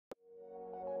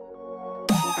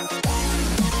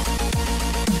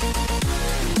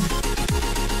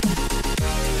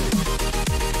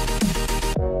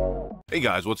Hey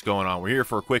guys, what's going on? We're here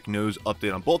for a quick news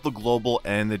update on both the global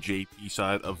and the JP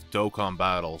side of Dokkan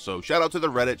Battle. So shout out to the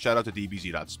Reddit, shout out to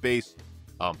DBZ.space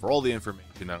for all the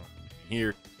information that I'm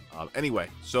here. Anyway,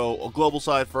 so a global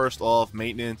side first off,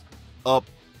 maintenance up.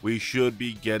 We should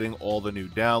be getting all the new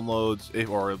downloads,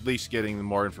 or at least getting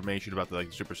more information about the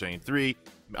Super Saiyan 3.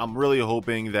 I'm really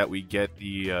hoping that we get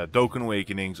the Dokkan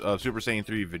Awakenings of Super Saiyan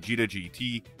 3 Vegeta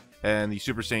GT and the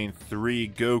Super Saiyan 3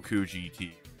 Goku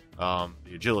GT,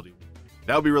 the agility.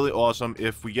 That would be really awesome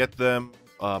if we get them,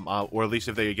 or at least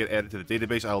if they get added to the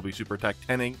database. I will be super attack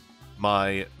 10ing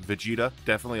my Vegeta,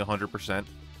 definitely 100%.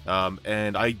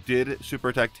 And I did super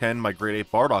attack 10 my grade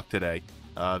 8 Bardock today,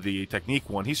 the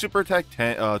technique one. He's super attack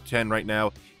 10 right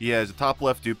now. He has a top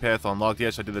left dupe path unlocked.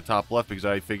 Yes, I did the top left because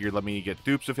I figured let me get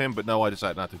dupes of him, but no, I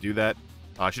decided not to do that.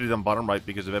 I should have done bottom right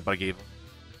because of it, but I gave him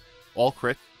all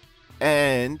crit.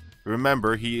 And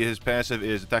remember, his passive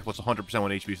is attack plus 100%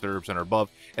 when HP is 30% or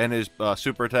above, and his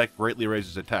super attack greatly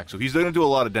raises attack. So he's going to do a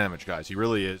lot of damage, guys. He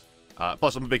really is.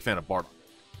 Plus, I'm a big fan of Bardock.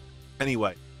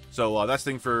 Anyway, so that's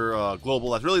the thing for global.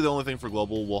 That's really the only thing for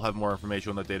global. We'll have more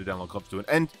information when the data download comes to an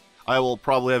end. I will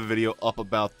probably have a video up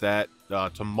about that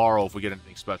tomorrow if we get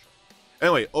anything special.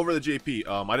 Anyway, over the JP.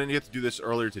 I didn't get to do this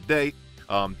earlier today.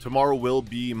 Tomorrow will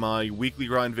be my weekly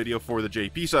grind video for the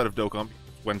JP side of Dokkan.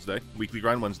 Wednesday, weekly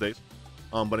grind Wednesdays.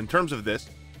 But in terms of this,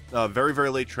 very, very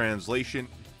late translation,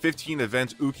 15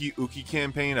 events, Uki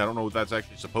campaign. I don't know what that's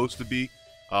actually supposed to be.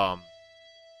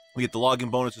 We get the login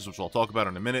bonuses, which I'll talk about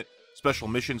in a minute. Special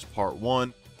missions, part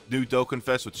 1. New Dokkan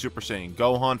Fest with Super Saiyan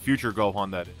Gohan, future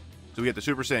Gohan, that is. So we get the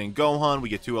Super Saiyan Gohan, we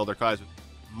get 2 Elder Kais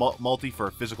with multi for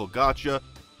a physical gacha.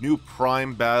 New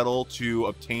Prime Battle to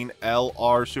obtain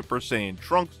LR Super Saiyan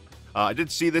Trunks. I did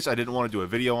see this, I didn't want to do a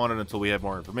video on it until we have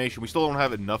more information. We still don't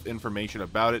have enough information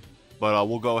about it, but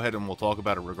we'll go ahead and we'll talk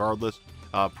about it regardless.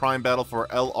 Prime Battle for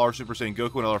LR Super Saiyan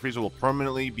Goku and LR Frieza will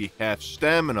permanently be half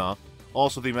stamina.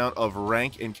 Also, the amount of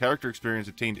rank and character experience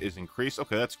obtained is increased.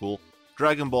 Okay, that's cool.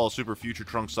 Dragon Ball Super Future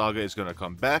Trunks Saga is going to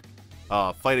come back.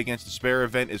 Fight Against Despair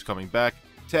event is coming back.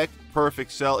 Tech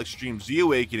Perfect Cell Extreme Z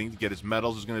Awakening to get his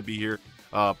medals is going to be here.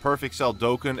 Perfect Cell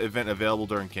Dokkan event available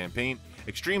during campaign.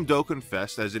 Extreme Dokkan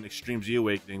Fest, as in Extreme Z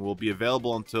Awakening, will be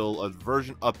available until a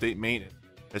version update maintenance,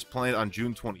 as planned on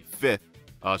June 25th.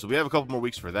 So we have a couple more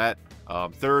weeks for that.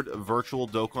 Third Virtual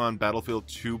Dokkan Battlefield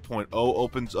 2.0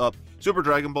 opens up. Super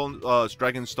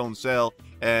Dragonstone Sale,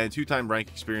 and 2-time rank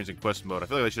experience in quest mode. I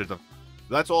feel like I should have done.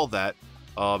 That's all that.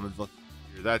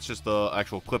 That's just the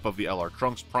actual clip of the LR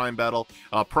Trunks Prime Battle.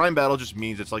 Prime Battle just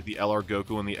means it's like the LR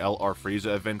Goku and the LR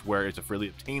Frieza event, where it's a freely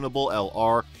obtainable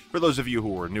LR, for those of you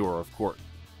who are newer, of course.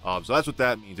 So that's what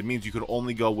that means. It means you can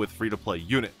only go with free-to-play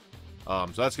unit.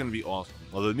 So that's going to be awesome.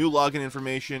 Well, the new login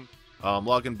information,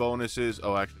 login bonuses.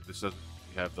 Oh, actually, this doesn't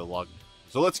have the login.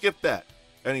 So let's skip that.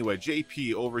 Anyway,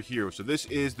 JP over here. So this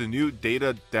is the new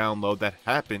data download that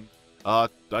happened,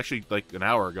 actually, like an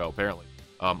hour ago, apparently.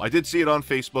 I did see it on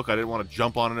Facebook. I didn't want to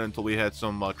jump on it until we had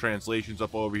some translations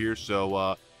up over here.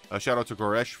 So shout out to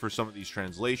Goresh for some of these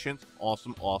translations.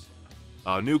 Awesome, awesome.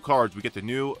 New cards. We get the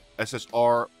new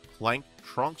SSR Plank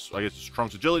Trunks. I guess it's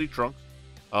Trunks Agility Trunks.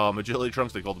 Agility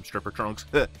Trunks, they call them Stripper Trunks.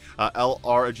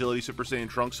 LR Agility Super Saiyan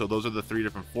Trunks. So those are the 3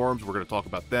 different forms. We're going to talk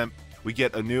about them. We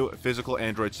get a new physical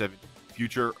Android 7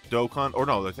 Future Dokkan. Or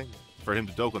no, I think for him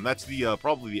to Dokkan. That's the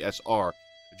probably the SR.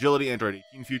 Agility Android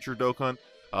 18 Future Dokkan.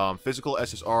 Physical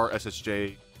SSR,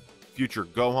 SSJ, Future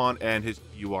Gohan, and his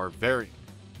UR variant.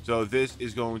 So this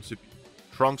is going to be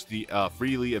Trunks, the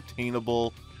freely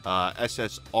obtainable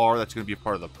SSR. That's going to be a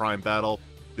part of the Prime Battle.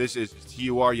 This is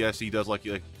TUR. Yes, he does like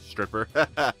stripper.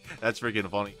 That's freaking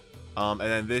funny. And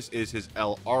then this is his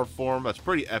LR form. That's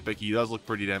pretty epic. He does look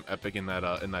pretty damn epic in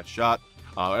that shot.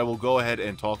 I will go ahead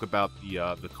and talk about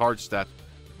the card stats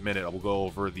in a minute. I will go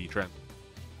over the trend.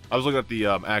 I was looking at the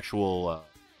actual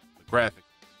graphic.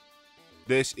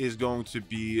 This is going to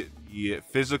be the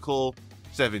physical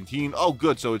 17. Oh,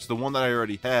 good. So it's the one that I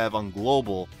already have on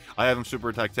global. I have him super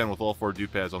attack 10 with all 4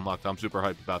 dupe pads unlocked. I'm super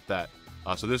hyped about that.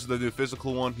 So this is the new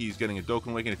physical one. He's getting a Dokkan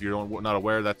Awakening. If you're not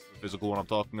aware, that's the physical one I'm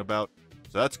talking about.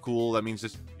 So that's cool. That means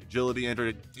this agility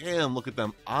Android. Damn, look at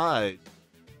them eyes.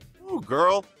 Ooh,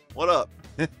 girl. What up?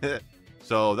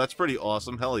 So that's pretty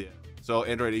awesome. Hell yeah. So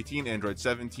Android 18, Android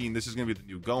 17. This is going to be the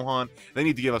new Gohan. They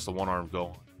need to give us the one-armed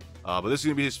Gohan. But this is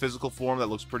going to be his physical form. That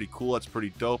looks pretty cool. That's pretty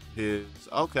dope.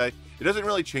 Okay. It doesn't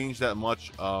really change that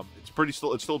much. It's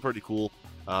still pretty cool.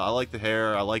 I like the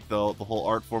hair. I like the whole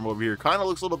art form over here. Kind of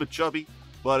looks a little bit chubby,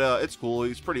 but it's cool.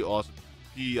 He's pretty awesome.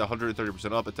 He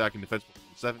 130% up, attack and defense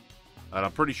 7. And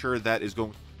I'm pretty sure that is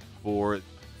going for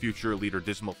future leader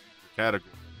Dismal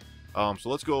category. So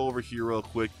let's go over here real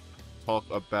quick. talk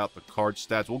about the card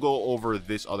stats. We'll go over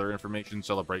this other information,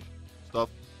 celebration stuff,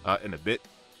 in a bit.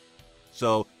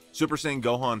 So, Super Saiyan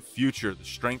Gohan Future, the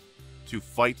strength to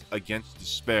fight against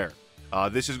despair.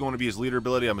 This is going to be his leader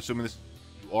ability. I'm assuming this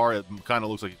you are. It kind of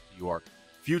looks like you are.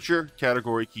 Future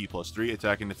category key +3,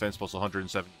 attack and defense plus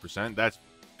 170%. That's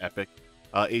epic.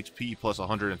 HP plus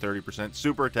 130%.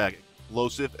 Super attack,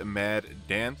 explosive mad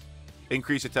dance.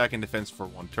 Increase attack and defense for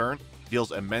 1 turn.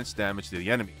 Deals immense damage to the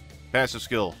enemy. Passive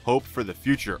skill, hope for the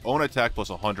future. Own attack plus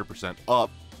 100% up.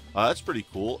 That's pretty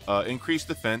cool. Increase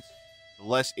defense.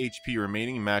 Less HP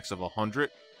remaining, max of 100.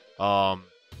 So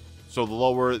the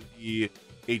lower the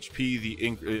HP,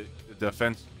 the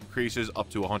defense increases up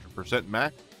to 100%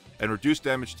 max. And reduce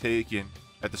damage taken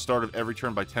at the start of every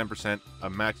turn by 10%, a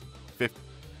max of 50.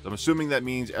 So I'm assuming that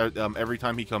means every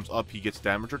time he comes up, he gets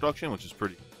damage reduction, which is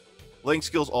pretty cool. Link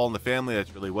skills all in the family,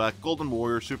 that's really whack. Golden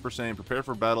Warrior, Super Saiyan, Prepare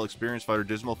for Battle, Experienced Fighter,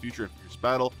 Dismal Future, and Fierce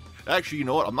Battle. Actually, you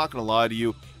know what? I'm not going to lie to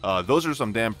you. Those are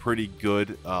some damn pretty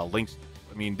good links.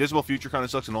 I mean, Dismal Future kind of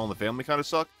sucks and All in the Family kind of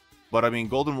suck. But, I mean,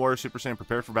 Golden Warrior, Super Saiyan,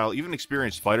 Prepare for Battle, even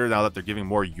Experienced Fighter, now that they're giving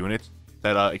more units,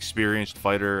 that Experienced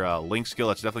Fighter Link skill,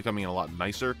 that's definitely coming in a lot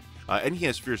nicer. And he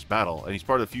has Fierce Battle, and he's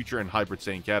part of the Future and Hybrid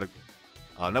Saiyan category.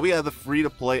 Now we have the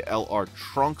free-to-play LR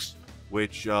Trunks,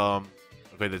 which, okay,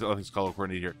 nothing's color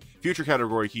coordinated here. Future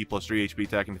category key +3 HP,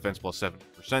 attack and defense plus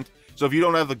 70%. So if you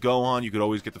don't have the Gohan, you could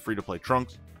always get the free-to-play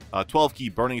Trunks. 12 key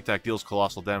burning attack deals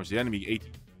colossal damage to the enemy.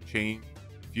 18 chain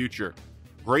future.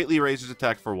 Greatly raises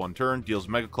attack for 1 turn, deals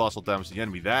mega colossal damage to the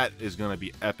enemy. That is going to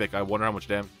be epic. I wonder how much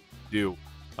damage you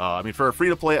do. I mean, for a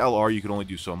free-to-play LR, you can only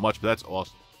do so much, but that's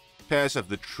awesome. Passive,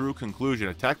 the true conclusion.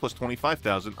 Attack plus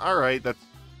 25,000. Alright,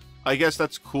 I guess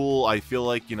that's cool. I feel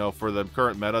like, you know, for the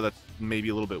current meta, that's maybe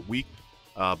a little bit weak.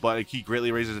 But a key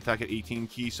greatly raises attack at 18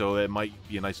 key, so it might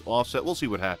be a nice offset. We'll see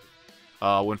what happens.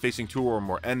 When facing 2 or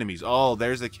more enemies. Oh,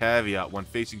 there's the caveat. When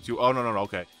facing 2... Oh, no,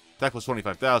 okay. Attack plus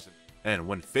 25,000. And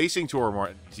when facing 2 or more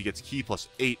enemies, he gets key plus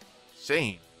 8.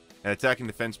 Insane. And attack and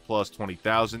defense plus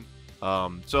 20,000.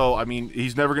 So, I mean,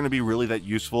 he's never going to be really that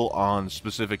useful on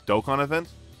specific Dokkan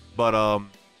events. But,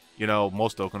 you know,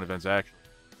 most Dokkan events, actually.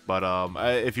 But,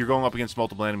 if you're going up against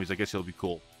multiple enemies, I guess he'll be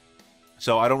cool.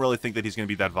 So, I don't really think that he's going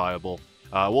to be that viable.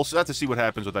 We'll have to see what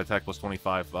happens with that attack plus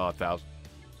 25,000.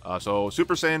 So,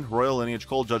 Super Saiyan, Royal Lineage,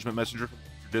 Cold Judgment, Messenger,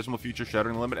 Dismal Future,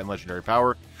 Shattering Limit, and Legendary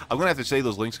Power. I'm going to have to say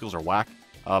those link skills are whack.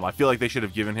 I feel like they should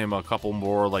have given him a couple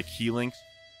more, like, key links.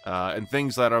 And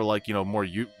things that are, like, you know, more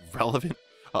relevant.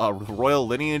 Royal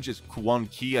Lineage is 1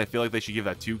 key. I feel like they should give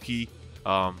that 2 key.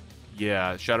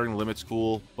 Yeah, Shattering Limit's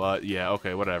cool. But, yeah,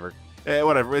 okay, whatever.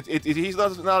 Whatever. He's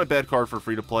not a bad card for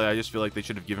free-to-play. I just feel like they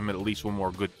should have given him at least one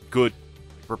more good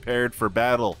prepared for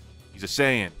battle. He's a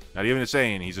Saiyan. Not even a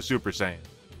Saiyan. He's a Super Saiyan.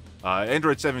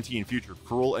 Android 17, Future,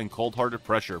 Cruel and Cold-Hearted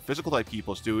Pressure. Physical type key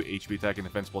plus 2, HP attack and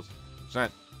defense plus 6%.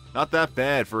 Not that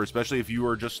bad, for especially if you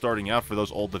were just starting out for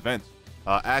those old events.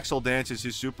 Axel Dance is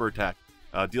his super attack.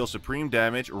 Deals supreme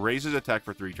damage, raises attack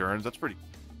for 3 turns. That's pretty cool.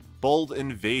 Bold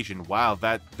Invasion. Wow,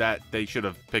 that they should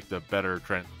have picked a better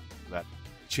trend for that.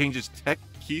 Changes tech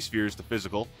key spheres to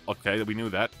physical. Okay, we knew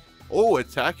that. Oh,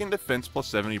 attack and defense plus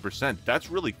 70%. That's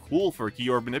really cool for a key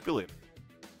orb manipulator.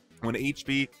 When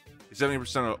HP is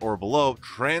 70% or below,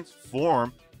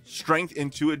 transform strength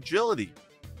into agility.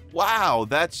 Wow,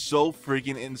 that's so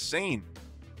freaking insane.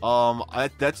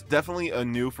 That's definitely a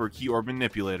new for a key orb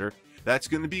manipulator. That's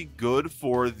going to be good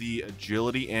for the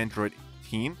agility Android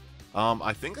 18.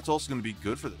 I think it's also going to be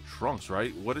good for the Trunks,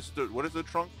 right? What is the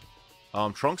Trunks?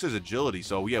 Trunks is agility,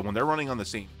 so yeah, when they're running on the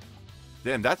same...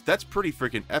 Damn, that's pretty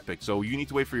freaking epic. So you need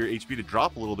to wait for your HP to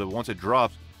drop a little bit. Once it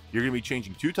drops, you're going to be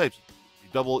changing 2 types.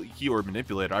 Double key orb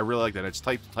manipulator. I really like that. It's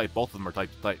type to type. Both of them are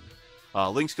type to type.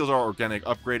 Link skills are Organic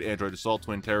Upgrade, Android Assault,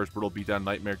 Twin Terrors, Brutal Beatdown,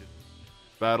 Nightmare,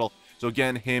 Battle. So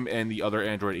again, him and the other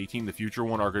Android 18, the future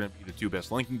one, are going to be the 2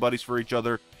 best linking buddies for each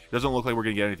other. Doesn't look like we're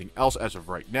going to get anything else as of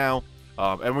right now.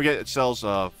 And it sells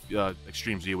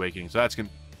Extreme Z Awakening. So that's going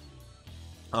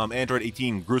to... Android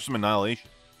 18, Gruesome Annihilation.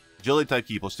 Agility type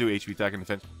key plus 2, HP attack and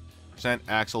defense %.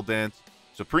 Axel Dance.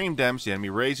 Supreme damage. The enemy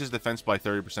raises defense by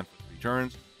 30% for 3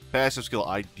 turns. Passive skill,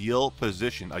 Ideal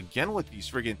Position. Again with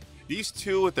these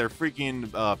 2 with their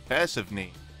freaking passive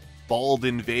name. Bald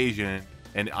Invasion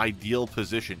and Ideal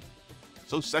Position.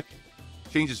 So sexy.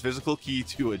 Changes physical key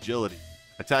to agility.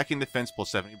 Attack and defense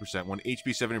plus 70%. When HP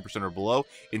 70% or below,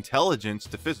 intelligence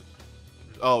to physical.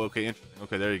 Oh, okay, interesting.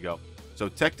 Okay, there you go. So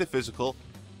tech to physical,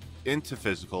 into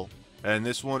physical, and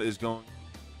this one is going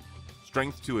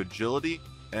strength to agility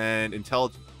and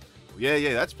intelligence.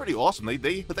 Yeah, that's pretty awesome.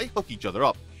 They hook each other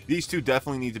up. These 2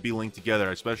 definitely need to be linked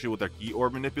together, especially with their key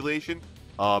orb manipulation.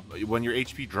 when your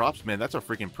HP drops, man, that's a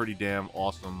freaking pretty damn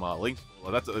awesome link skill.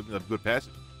 Well, that's a good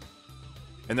passive.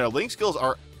 And their link skills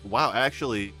are, wow,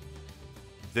 actually,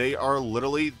 they are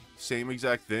literally the same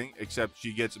exact thing, except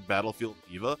she gets Battlefield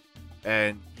Diva,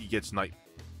 and he gets Night.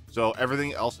 So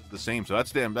everything else is the same. So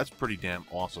that's pretty damn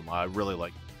awesome. I really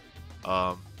like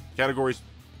it. Categories,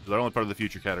 they're only part of the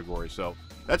future category. So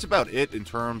that's about it in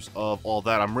terms of all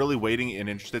that. I'm really waiting and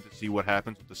interested to see what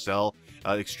happens with the Cell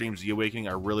Extreme Z Awakening.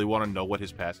 I really want to know what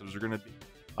his passives are going to be.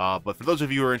 But for those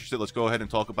of you who are interested, let's go ahead and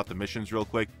talk about the missions real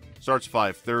quick. Starts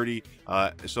 5:30.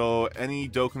 So any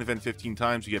Dokkan event 15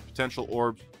 times, you get potential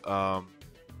orbs,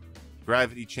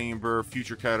 gravity chamber,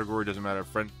 future category, doesn't matter,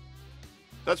 friend.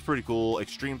 That's pretty cool.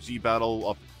 Extreme Z battle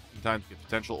up to 15 times, you get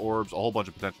potential orbs, a whole bunch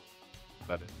of potential.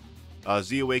 That is.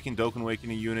 Z Awaken, Dokkan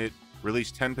Awakening unit.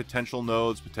 Release 10 potential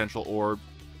nodes, potential orbs.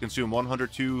 Consume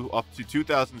 102 up to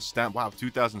 2,000 stamina. Wow,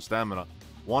 2,000 stamina.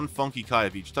 1 Funky Kai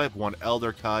of each type, 1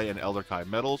 Elder Kai and Elder Kai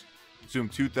medals. Consume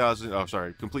 2,000. Oh,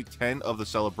 sorry. Complete 10 of the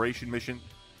celebration mission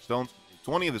stones.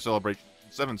 20 of the celebration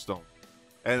 7 stones.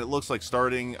 And it looks like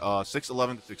starting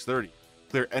 6:11 to 6:30.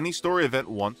 Clear any story event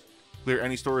once. Clear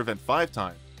any story event 5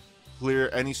 times. Clear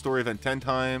any story event 10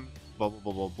 times. Blah blah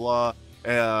blah blah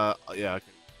blah. Yeah.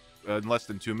 In less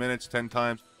than 2 minutes, 10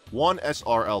 times. 1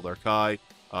 SR Elder Kai.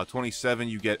 27,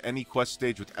 you get any quest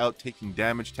stage without taking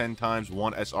damage 10 times,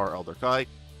 1 SR Elder Kai.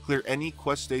 Clear any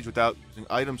quest stage without using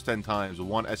items 10 times,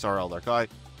 1 SR Elder Kai.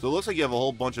 So it looks like you have a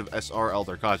whole bunch of SR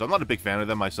Elder Kais. I'm not a big fan of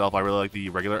them myself. I really like the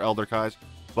regular Elder Kais.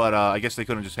 But I guess they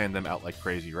couldn't just hand them out like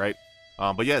crazy, right?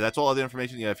 But yeah, that's all the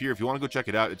information you have here. If you want to go check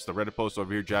it out, it's the Reddit post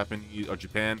over here,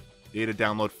 Japan. Data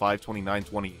download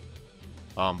 5/29/28.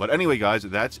 But anyway, guys,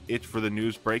 that's it for the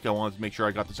news break. I wanted to make sure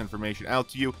I got this information out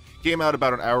to you. Came out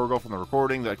about an hour ago from the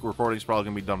recording. That recording is probably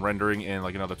going to be done rendering in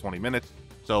like another 20 minutes.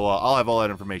 So I'll have all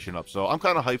that information up. So I'm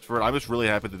kind of hyped for it. I'm just really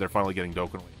happy that they're finally getting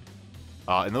Dokkan.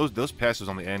 And those passes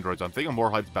on the androids, I'm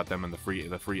more hyped about them than the free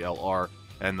LR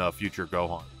and the future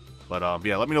Gohan. But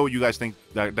yeah, let me know what you guys think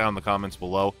down in the comments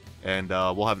below. And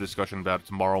we'll have a discussion about it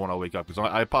tomorrow when I wake up. Because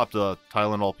I popped a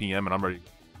Tylenol PM and I'm ready to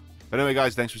go. But anyway,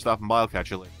 guys, thanks for stopping by. I'll catch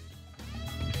you later.